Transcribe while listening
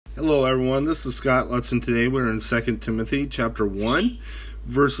Hello everyone, this is Scott Lutson. Today we're in 2 Timothy chapter 1,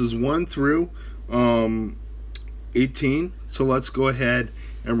 verses 1 through 18. So let's go ahead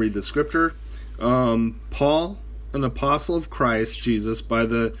and read the scripture. Paul, an apostle of Christ Jesus, by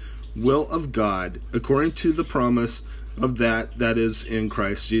the will of God, according to the promise of that is in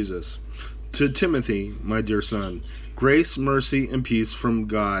Christ Jesus. To Timothy, my dear son, grace, mercy, and peace from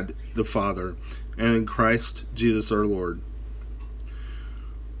God the Father, and in Christ Jesus our Lord.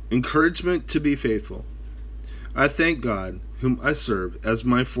 Encouragement to be faithful. I thank God, whom I serve, as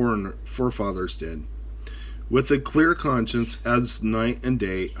my forefathers did. With a clear conscience, as night and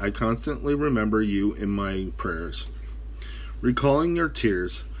day, I constantly remember you in my prayers. Recalling your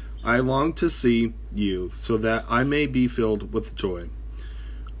tears, I long to see you, so that I may be filled with joy.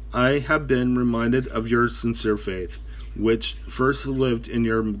 I have been reminded of your sincere faith, which first lived in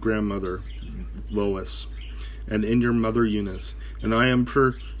your grandmother, Lois, and in your mother Eunice, and I am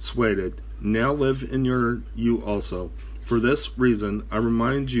persuaded now live in you also. For this reason I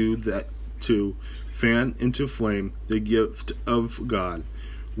remind you that to fan into flame the gift of God,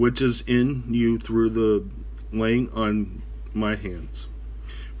 which is in you through the laying on my hands.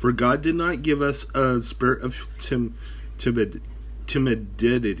 For God did not give us a spirit of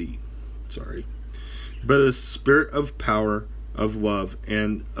timidity, but a spirit of power, of love,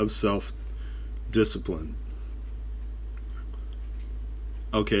 and of self-discipline.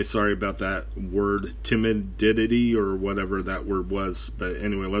 Okay, sorry about that word, timidity, or whatever that word was. But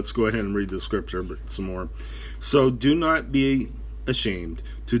anyway, let's go ahead and read the scripture some more. So do not be ashamed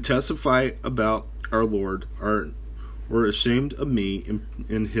to testify about our Lord, or ashamed of me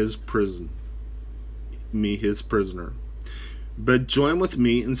in his prison, his prisoner. But join with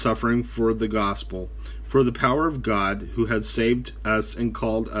me in suffering for the gospel, for the power of God, who has saved us and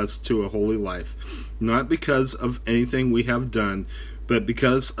called us to a holy life, not because of anything we have done, but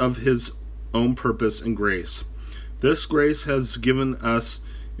because of his own purpose and grace. This grace has given us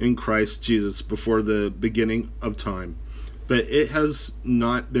in Christ Jesus before the beginning of time, but it has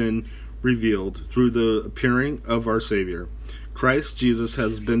not been revealed through the appearing of our Savior. Christ Jesus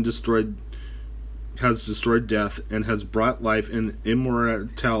has destroyed death and has brought life and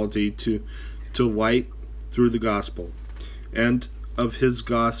immortality to light through the gospel. And of this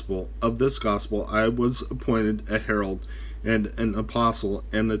gospel I was appointed a herald and an apostle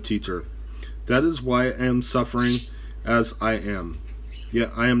and a teacher. That is why I am suffering as I am.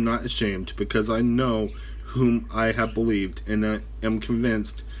 Yet I am not ashamed, because I know whom I have believed, and I am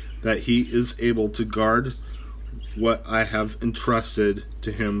convinced that he is able to guard what I have entrusted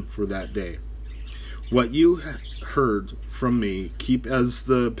to him for that day. What you heard from me, keep as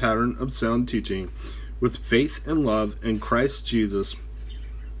the pattern of sound teaching, with faith and love in Christ Jesus.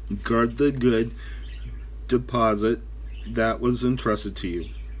 Guard the good deposit that was entrusted to you.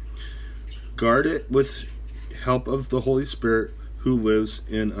 Guard it with help of the Holy Spirit who lives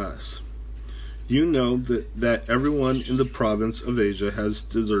in us. You know that everyone in the province of Asia has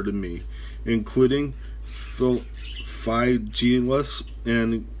deserted me, including Phygellus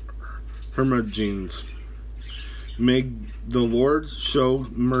and Hermogenes. May the Lord show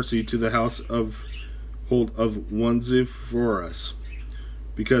mercy to the house of Onesiphorus,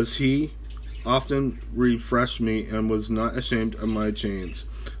 because he often refreshed me and was not ashamed of my chains.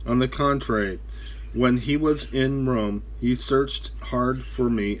 On the contrary, when he was in Rome, he searched hard for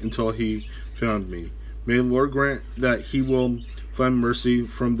me until he found me. May the Lord grant that he will find mercy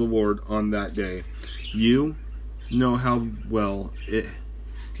from the Lord on that day. You know how well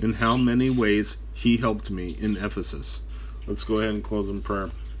in how many ways he helped me in Ephesus. Let's go ahead and close in prayer.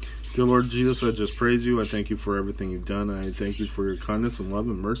 Dear Lord Jesus, I just praise you. I thank you for everything you've done. I thank you for your kindness and love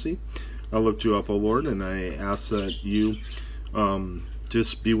and mercy. I lift you up, O Lord, and I ask that you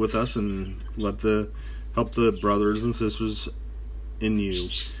just be with us and help the brothers and sisters in you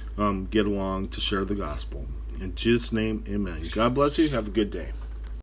get along to share the gospel. In Jesus' name, amen. God bless you. Have a good day.